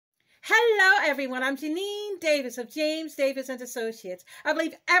Hello, everyone. I'm Janine Davis of James Davis and Associates. I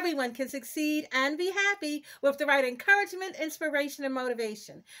believe everyone can succeed and be happy with the right encouragement, inspiration, and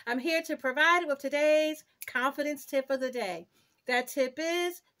motivation. I'm here to provide with today's confidence tip of the day. That tip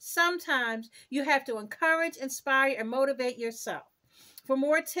is sometimes you have to encourage, inspire, and motivate yourself. For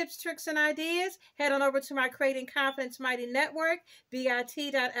more tips, tricks, and ideas, head on over to my Creating Confidence Mighty Network,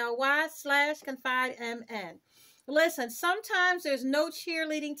 bit.ly/confidemn. Listen, sometimes there's no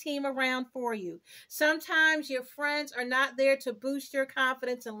cheerleading team around for you. Sometimes your friends are not there to boost your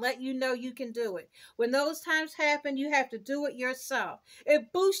confidence and let you know you can do it. When those times happen, you have to do it yourself.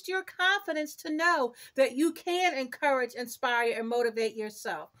 It boosts your confidence to know that you can encourage, inspire, and motivate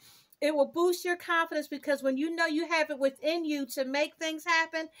yourself. It will boost your confidence because when you know you have it within you to make things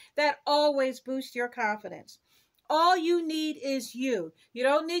happen, that always boosts your confidence. All you need is you. You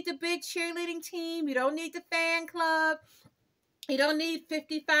don't need the big cheerleading team. You don't need the fan club. You don't need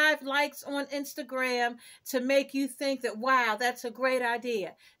 55 likes on Instagram to make you think that, wow, that's a great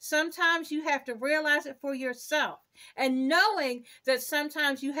idea. Sometimes you have to realize it for yourself. And knowing that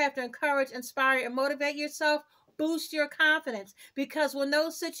sometimes you have to encourage, inspire, and motivate yourself, boost your confidence. Because when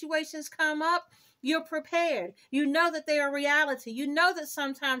those situations come up, you're prepared. You know that they are reality. You know that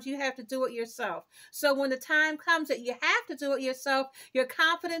sometimes you have to do it yourself. So when the time comes that you have to do it yourself, your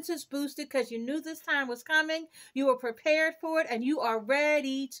confidence is boosted because you knew this time was coming. You were prepared for it and you are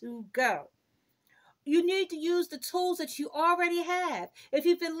ready to go. You need to use the tools that you already have. If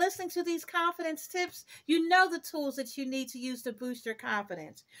you've been listening to these confidence tips, you know the tools that you need to use to boost your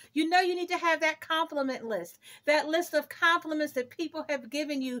confidence. You know you need to have that compliment list, that list of compliments that people have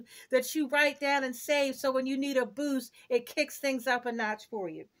given you that you write down and save so when you need a boost, it kicks things up a notch for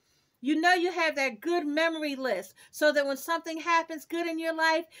you. You know you have that good memory list so that when something happens good in your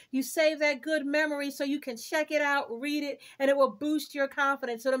life, you save that good memory so you can check it out, read it, and it will boost your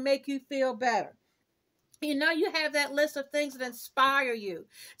confidence. It'll make you feel better. You know you have that list of things that inspire you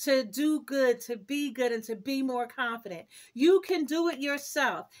to do good, to be good, and to be more confident. You can do it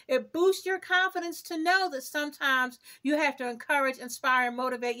yourself. It boosts your confidence to know that sometimes you have to encourage, inspire, and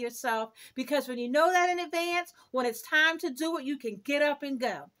motivate yourself because when you know that in advance, when it's time to do it, you can get up and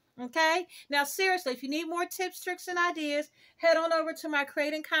go. Okay? Now, seriously, if you need more tips, tricks, and ideas, head on over to my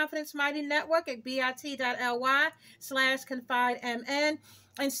Creating Confidence Mighty Network at bit.ly/confidemn.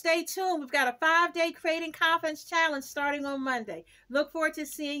 And stay tuned. We've got a 5-day Creating Confidence Challenge starting on Monday. Look forward to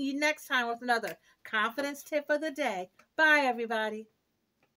seeing you next time with another confidence tip of the day. Bye, everybody.